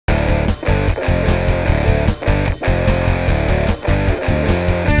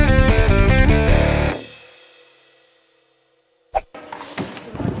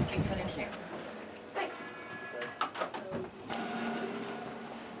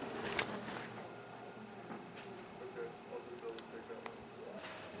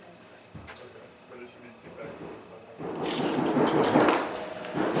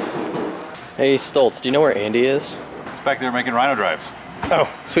Hey Stoltz, do you know where Andy is? He's back there making Rhino drives.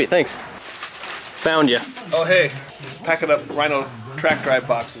 Oh, sweet, thanks. Found you. Oh hey, packing up Rhino track drive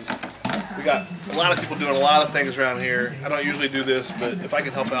boxes. We got a lot of people doing a lot of things around here. I don't usually do this, but if I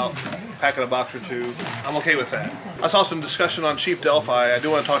can help out packing a box or two, I'm okay with that. I saw some discussion on Chief Delphi. I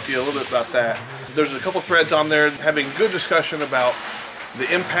do want to talk to you a little bit about that. There's a couple threads on there having good discussion about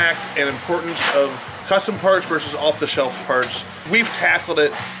the impact and importance of custom parts versus off-the-shelf parts. We've tackled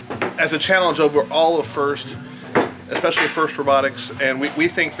it as a challenge over all of FIRST, especially FIRST Robotics, and we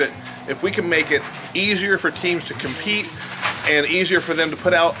think that if we can make it easier for teams to compete and easier for them to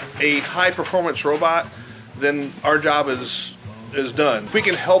put out a high-performance robot, then our job is done. If we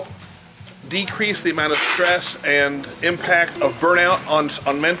can help decrease the amount of stress and impact of burnout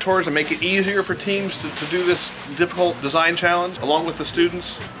on mentors and make it easier for teams to do this difficult design challenge along with the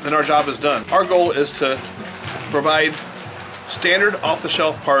students, then our job is done. Our goal is to provide standard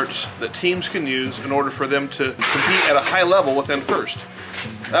off-the-shelf parts that teams can use in order for them to compete at a high level within FIRST.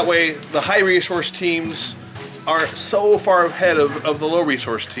 That way the high-resource teams aren't so far ahead of the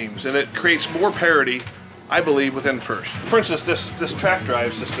low-resource teams, and it creates more parity, I believe, within FIRST. For instance, this track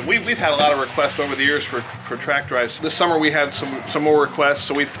drive system, we've had a lot of requests over the years for track drives. This summer we had some more requests,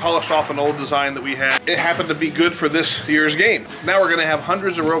 so we polished off an old design that we had. It happened to be good for this year's game. Now we're going to have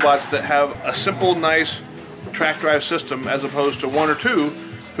hundreds of robots that have a simple, nice track drive system as opposed to one or two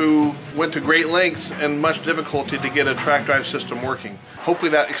who went to great lengths and much difficulty to get a track drive system working. Hopefully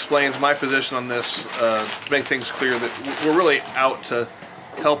that explains my position on this, to make things clear that we're really out to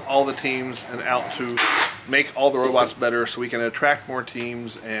help all the teams and out to make all the robots better so we can attract more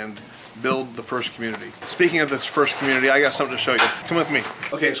teams and build the FIRST community. Speaking of this FIRST community, I got something to show you. Come with me.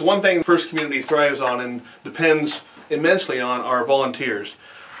 Okay, so one thing the FIRST community thrives on and depends immensely on are volunteers.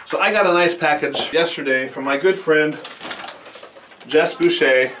 So I got a nice package yesterday from my good friend Jess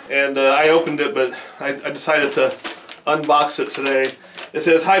Boucher, and I opened it, but I decided to unbox it today. It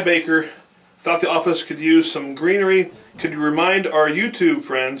says, "Hi Baker, thought the office could use some greenery. Could you remind our YouTube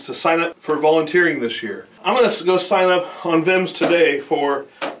friends to sign up for volunteering this year?" I'm going to go sign up on VIMS today for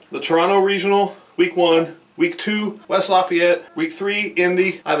the Toronto Regional, Week 1, Week 2, West Lafayette, Week 3,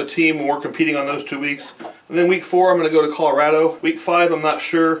 Indy. I have a team and we're competing on those 2 weeks. And then Week 4, I'm going to go to Colorado. Week 5, I'm not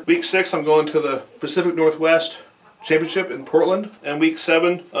sure. Week 6, I'm going to the Pacific Northwest Championship in Portland. And Week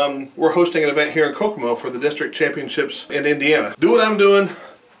 7, we're hosting an event here in Kokomo for the District Championships in Indiana. Do what I'm doing.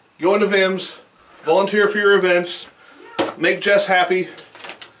 Go into VIMS. Volunteer for your events. Make Jess happy.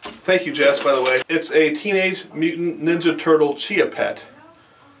 Thank you, Jess, by the way. It's a Teenage Mutant Ninja Turtle Chia Pet.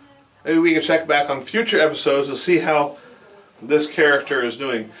 Maybe we can check back on future episodes to see how this character is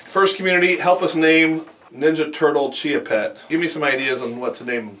doing. FIRST community, help us name Ninja Turtle Chia Pet. Give me some ideas on what to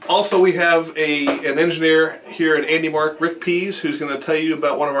name him. Also, we have an engineer here at AndyMark, Rick Pease, who's going to tell you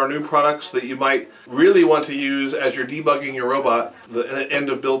about one of our new products that you might really want to use as you're debugging your robot at the end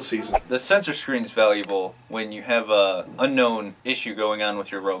of build season. The sensor screen is valuable when you have an unknown issue going on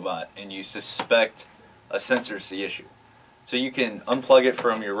with your robot and you suspect a sensor's the issue. So you can unplug it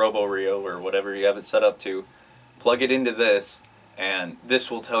from your RoboRio or whatever you have it set up to, plug it into this, and this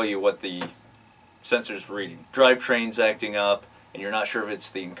will tell you what the sensor's reading. Drivetrain's acting up and you're not sure if it's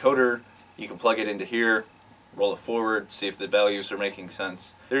the encoder, you can plug it into here, roll it forward, see if the values are making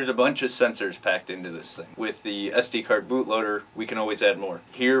sense. There's a bunch of sensors packed into this thing. With the SD card bootloader, we can always add more.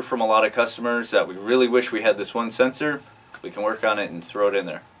 Hear from a lot of customers that we really wish we had this one sensor. We can work on it and throw it in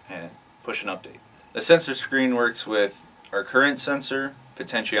there and push an update. The sensor screen works with our current sensor,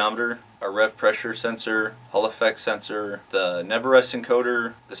 potentiometer, our rev pressure sensor, Hall effect sensor, the Neverest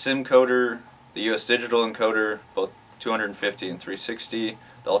encoder, the SIM coder, the US digital encoder, both 250 and 360,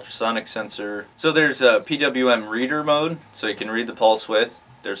 the ultrasonic sensor. So there's a PWM reader mode, so you can read the pulse width.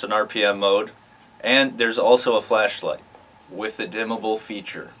 There's an RPM mode, and there's also a flashlight with a dimmable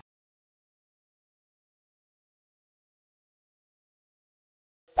feature.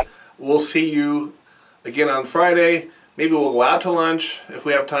 We'll see you again on Friday. Maybe we'll go out to lunch if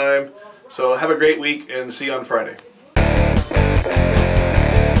we have time. So have a great week and see you on Friday.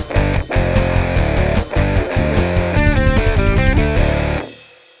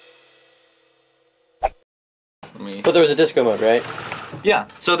 But there was a disco mode, right? Yeah,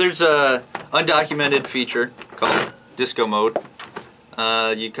 so there's a undocumented feature called disco mode.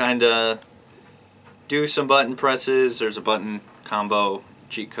 You kind of do some button presses, there's a button combo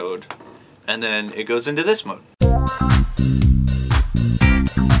cheat code, and then it goes into this mode.